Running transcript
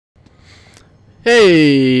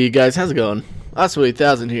Hey guys, how's it going?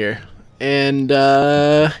 Oswald8000 here, and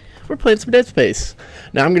we're playing some Dead Space.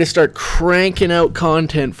 Now I'm gonna start cranking out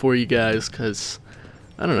content for you guys, cause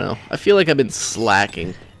I don't know. I feel like I've been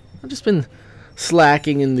slacking. I've just been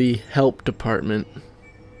slacking in the help department,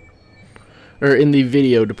 or in the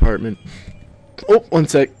video department. Oh, one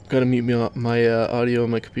sec. Gotta mute my audio on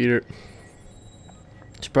my computer.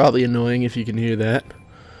 It's probably annoying if you can hear that.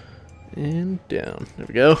 And down. There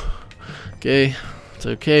we go. Okay, it's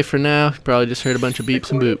okay for now. You probably just heard a bunch of beeps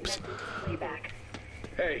and boops.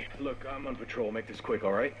 Hey, look, I'm on patrol. Make this quick,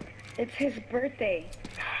 all right? It's his birthday.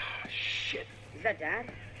 Shit. Is that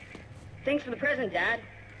Dad? Thanks for the present, Dad.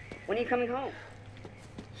 When are you coming home?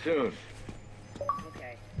 Soon.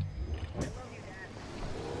 Okay. I love you,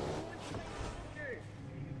 Dad.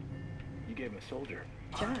 You gave him a soldier.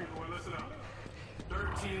 John. Everyone listen up.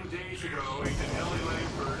 13 days ago, Agent Ellie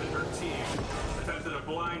Langford and her team attempted a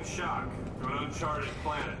blind shock to an uncharted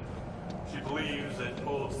planet. She believes it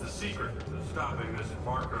holds the secret to stopping this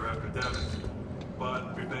marker epidemic,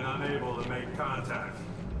 but we've been unable to make contact.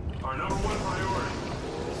 Our number one priority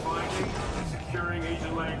is finding and securing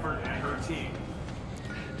Agent Langford and her team.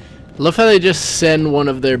 Love how they just send one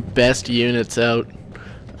of their best units out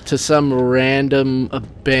to some random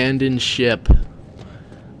abandoned ship.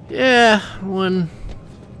 Yeah, one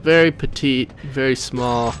very petite, very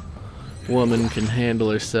small woman can handle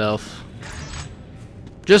herself.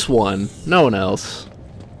 Just one, no one else.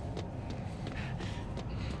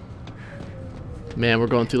 Man, we're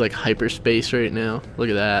going through like hyperspace right now. Look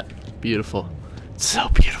at that. Beautiful. It's so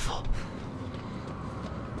beautiful.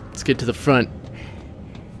 Let's get to the front.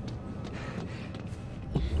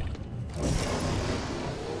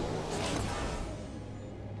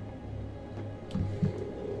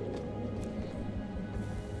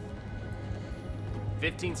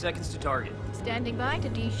 "15 seconds to target." Standing by to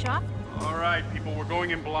D-shot. All right, people, we're going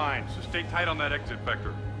in blind, so stay tight on that exit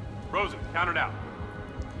vector. Rosen, count it out.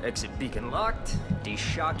 Exit beacon locked.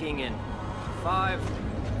 De-shocking in 5,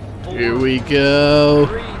 4, Here we go.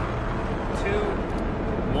 3, 2,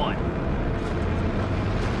 1.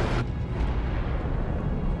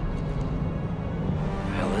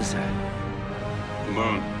 The hell is that? The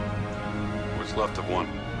moon. What's left of one.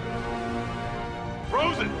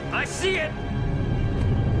 Rosen! I see it!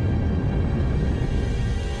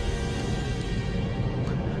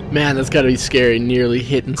 Man, that's gotta be scary, nearly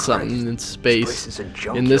hitting something in space. This is a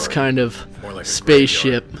In this junkyard. kind of More like a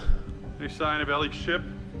spaceship. Any sign of Ellie's ship?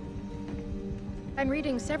 I'm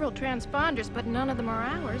reading several transponders, but none of them are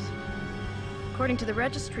ours. According to the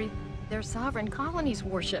registry, they're sovereign colonies'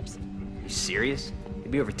 warships. You serious?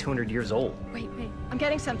 They'd be over 200 years old. Wait, I'm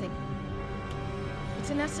getting something. It's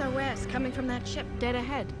an SOS coming from that ship dead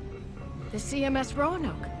ahead. The CMS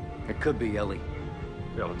Roanoke. It could be Ellie.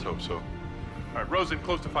 Yeah, let's hope so. All right, Rosen,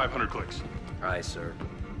 close to 500 clicks. Aye, sir.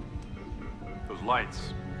 Those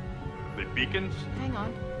lights, they beacons? Hang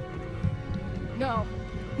on. No.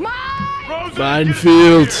 Mine! Rosen!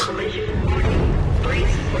 Minefield.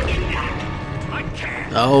 I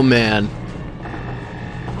can't! Oh man.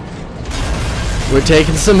 We're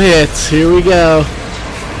taking some hits. Here we go.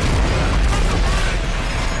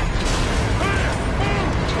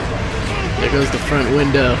 There goes the front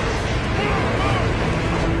window.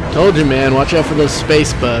 Told you, man, watch out for those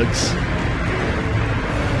space bugs.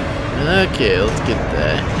 Okay, let's get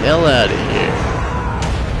the hell out of here.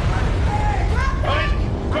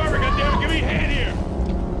 Carver, goddammit, give me a hand here!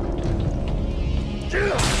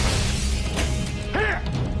 Here!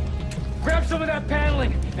 Grab some of that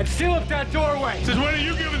paneling and seal up that doorway. Since when are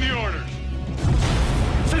you giving the orders?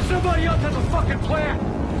 So somebody else has a fucking plan.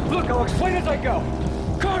 Look, I'll explain as I go.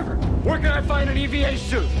 Carver, where can I find an EVA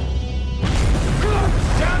suit?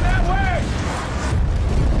 Carver, down that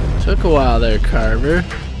way! Took a while there, Carver.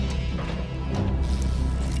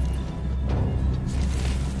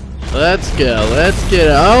 Let's go. Let's get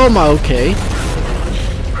it. Oh my, okay.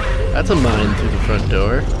 That's a mine through the front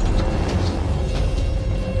door.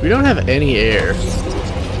 We don't have any air.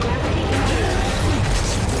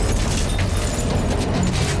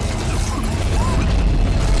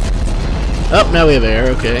 Oh, now we have air.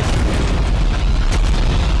 Okay.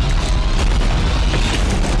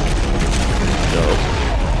 Go.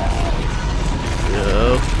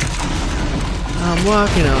 I'm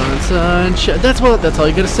walking on sunshine. That's all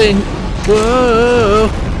you gotta sing. Whoa!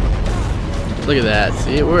 Look at that.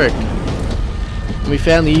 See, it worked. We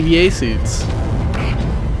found the EVA suits.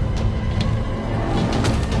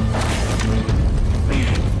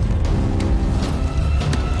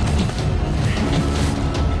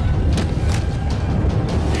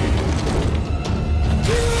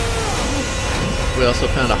 We also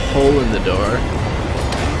found a hole in the door.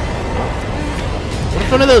 What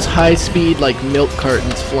if one of those high-speed, like, milk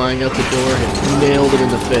cartons flying out the door and nailed him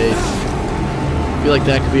in the face? I feel like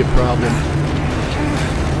that could be a problem.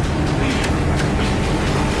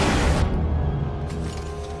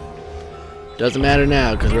 Doesn't matter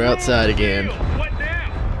now, because we're outside again.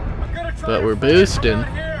 But we're boosting. Give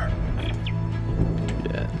me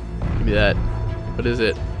that. Give me that. What is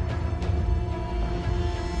it?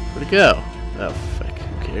 Where'd it go? Oh, fuck.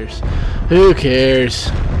 Who cares? Who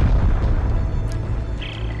cares?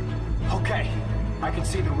 Okay, I can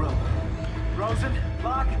see the room. Rosen,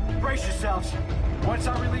 Locke, brace yourselves. Once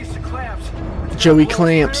I release the clamps... Joey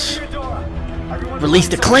clamps. Release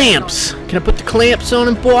the clamps! Can I put the clamps on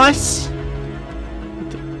him, boys?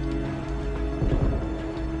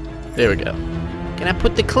 There we go. Can I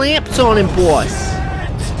put the clamps on him, boys?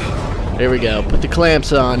 There we go. Put the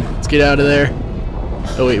clamps on. Let's get out of there.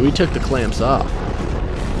 Oh wait, we took the clamps off.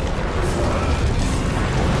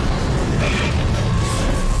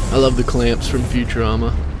 I love the clamps from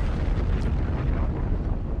Futurama.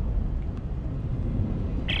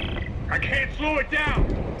 I can't slow it down.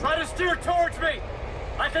 Try to steer towards me.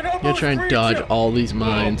 I can I'm gonna almost try and reach dodge you. all these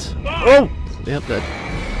mines. Oh! Yep,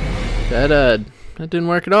 that didn't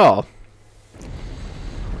work at all.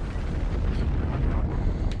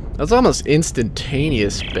 That's almost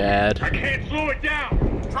instantaneous bad. I can't slow it down.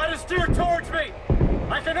 Try to steer towards me.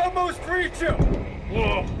 I can almost reach you.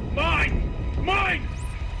 Whoa, mine, mine.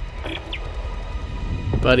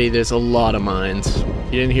 Buddy, there's a lot of mines.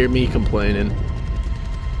 You didn't hear me complaining.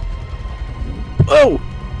 Oh!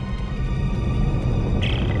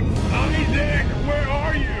 Isaac, where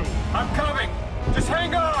are you? I'm coming. Just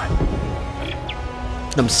hang on.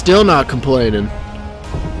 I'm still not complaining.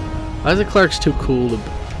 Isaac Clarke's too cool to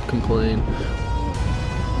complain.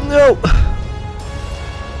 No!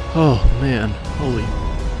 Oh, man. Holy.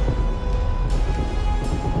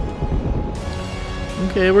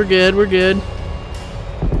 Okay, we're good, we're good.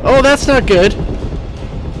 Oh, that's not good.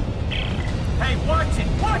 Hey, watch it,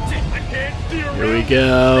 watch it. I can't steer. Here we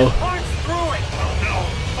go. Punch through it.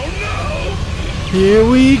 Oh no! Here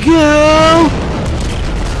we go!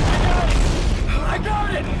 I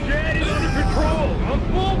got it. Jet is under control. I'm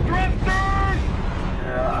full thrusters.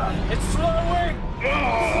 It's slowing.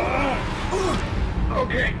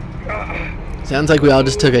 Okay. Sounds like we all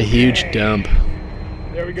just took a huge dump.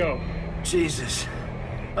 There we go. Jesus.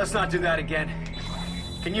 Let's not do that again.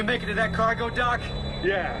 Can you make it to that cargo dock?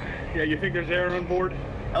 Yeah. You think there's air on board?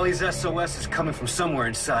 Ellie's SOS is coming from somewhere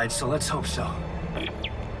inside, so let's hope so.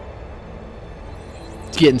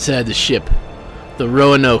 Let's get inside the ship. The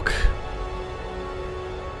Roanoke.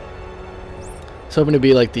 It's hoping to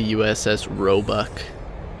be like the USS Roebuck.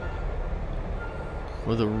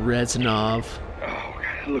 Or the Rezanov. Oh,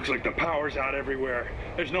 God, it looks like the power's out everywhere.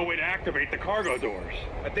 There's no way to activate the cargo doors.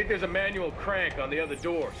 I think there's a manual crank on the other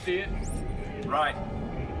door. See it? Right.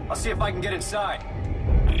 I'll see if I can get inside.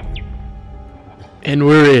 And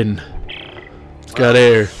we're in. It's got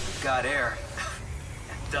air. Got air.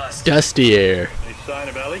 And dust. Dusty air. Any sign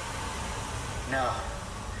of Ellie? No.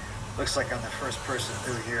 Looks like I'm the first person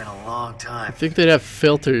through here in a long time. I think they'd have I'll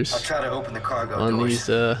filters try to open the cargo on doors.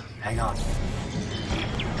 Hang on.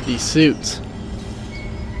 these suits.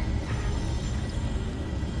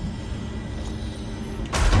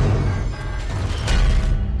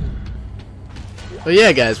 Oh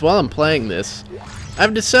yeah, guys, while I'm playing this,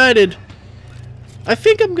 I've decided I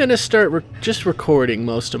think I'm gonna start just recording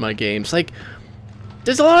most of my games. Like,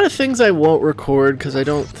 there's a lot of things I won't record because I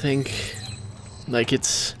don't think like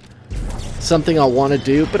it's something I'll want to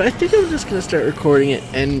do, but I think I'm just gonna start recording it,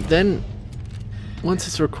 and then once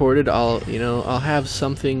it's recorded, I'll have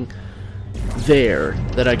something there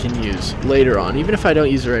that I can use later on, even if I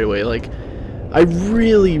don't use it right away. Like, I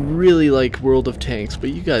really, really like World of Tanks,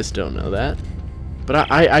 but you guys don't know that.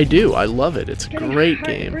 But I do. I love it. It's a great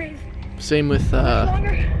game. Same with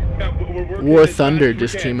War Thunder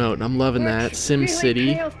just came out, and I'm loving that. Sim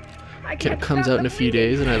City comes out in a few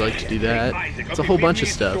days, and I like to do that. It's a whole bunch of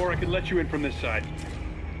stuff. I can let you in from this side.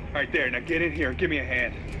 All right, there. Now get in here. Give me a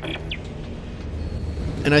hand.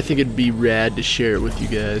 And I think it'd be rad to share it with you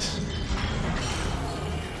guys.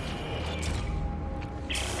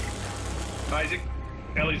 Isaac,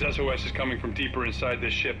 Ellie's SOS is coming from deeper inside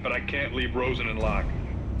this ship, but I can't leave Rosen and Locke.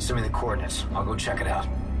 Send me the coordinates. I'll go check it out.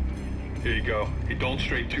 Here you go. Hey, don't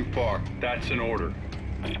stray too far. That's an order.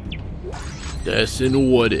 That's in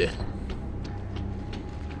order.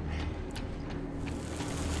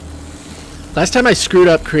 Last time I screwed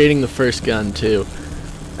up creating the first gun too.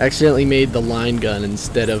 I accidentally made the line gun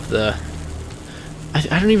instead of the...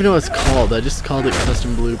 I don't even know what it's called. I just called it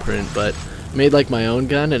custom blueprint, but made like my own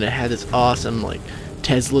gun, and it had this awesome like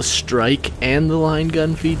Tesla strike and the line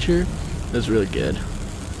gun feature. It was really good.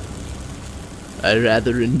 I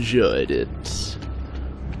rather enjoyed it.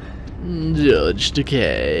 Judge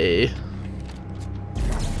Decay.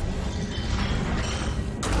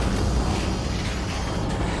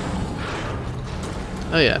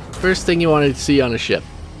 Oh yeah, first thing you wanted to see on a ship.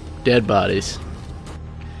 Dead bodies.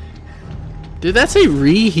 Did that say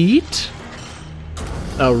reheat?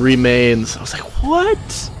 Oh, remains. I was like, what?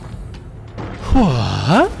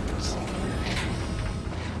 What?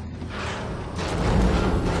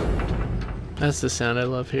 That's the sound I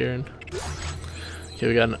love hearing. Okay,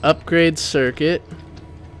 we got an upgrade circuit.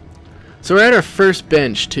 So we're at our first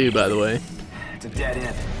bench too, by the way. It's a dead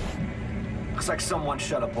end. Looks like someone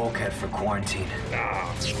shut a bulkhead for quarantine.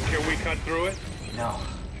 Can we cut through it? No.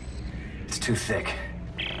 It's too thick.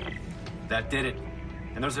 That did it.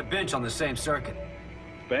 And there's a bench on the same circuit.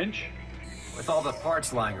 Bench? With all the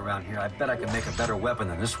parts lying around here, I bet I can make a better weapon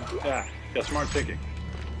than this one. Yeah, smart thinking.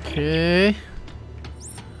 Okay.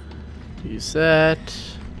 Use that.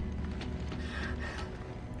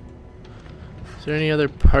 Is there any other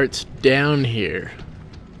parts down here?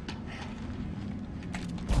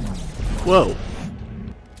 Whoa.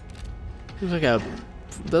 That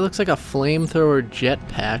looks like a flamethrower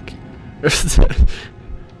jetpack.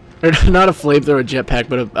 Or not a flamethrower jetpack,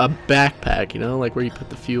 but a backpack, you know, like where you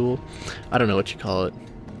put the fuel. I don't know what you call it.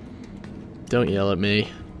 Don't yell at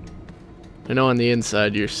me. I know on the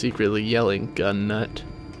inside you're secretly yelling, gun nut.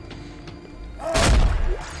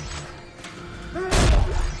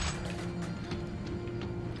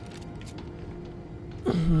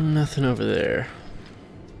 Nothing over there.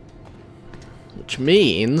 Which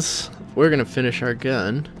means we're gonna finish our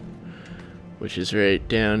gun, which is right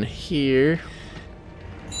down here.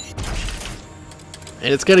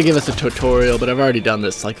 And it's gonna give us a tutorial, but I've already done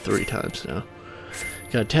this like 3 times now.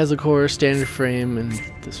 Got a Tesla core, standard frame, and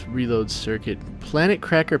this reload circuit. Planet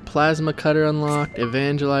Cracker plasma cutter unlocked,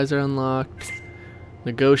 evangelizer unlocked,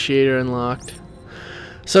 negotiator unlocked.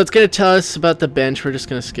 So it's gonna tell us about the bench. We're just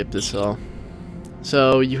gonna skip this all.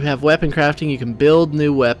 So you have weapon crafting. You can build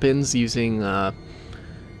new weapons using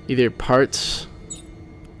either parts,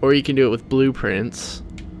 or you can do it with blueprints.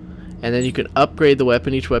 And then you can upgrade the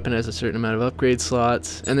weapon. Each weapon has a certain amount of upgrade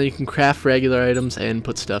slots. And then you can craft regular items and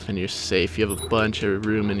put stuff in your safe. You have a bunch of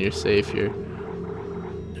room in your safe here.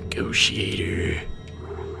 Negotiator.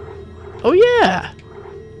 Oh yeah!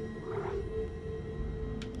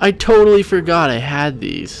 I totally forgot I had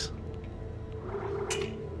these.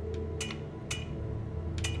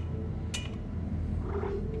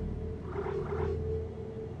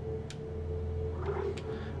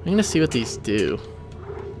 I'm gonna see what these do.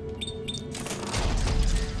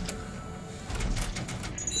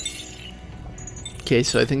 Okay,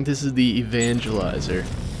 so I think this is the evangelizer.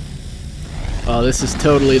 Oh, this is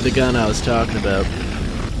totally the gun I was talking about.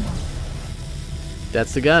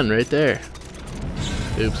 That's the gun right there.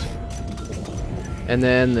 Oops. And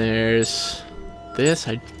then there's this.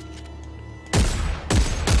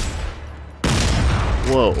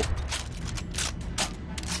 Whoa.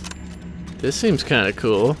 This seems kind of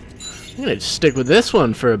cool. I'm gonna stick with this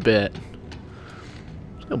one for a bit.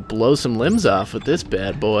 I'm gonna blow some limbs off with this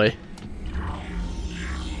bad boy.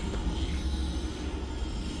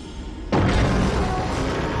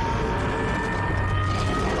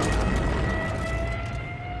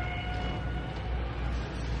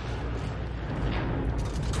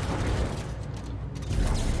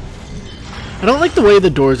 I don't like the way the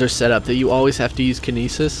doors are set up, that you always have to use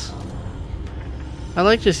kinesis. I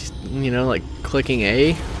like just, you know, like clicking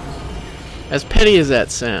A. As petty as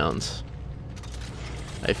that sounds,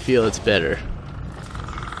 I feel it's better.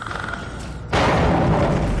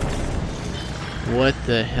 What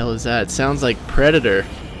the hell is that? It sounds like Predator.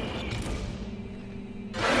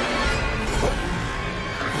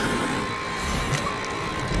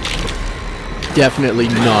 Definitely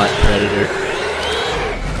not Predator.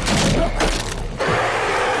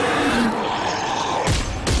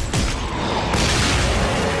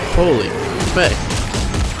 Holy fuck.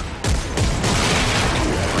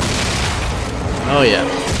 Oh yeah.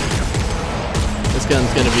 This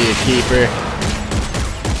gun's gonna be a keeper.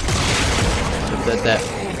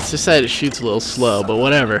 It's just that it shoots a little slow, but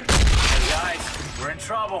whatever. Hey guys, we're in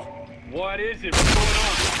trouble. What is it? What's going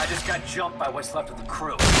on? I just got jumped by what's left of the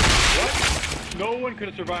crew. What? No one could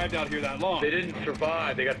have survived out here that long. They didn't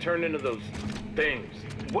survive. They got turned into those things.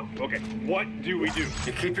 What? Okay, what do we do?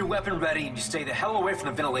 You keep your weapon ready and you stay the hell away from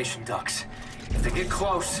the ventilation ducts. If they get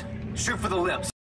close, shoot for the limbs.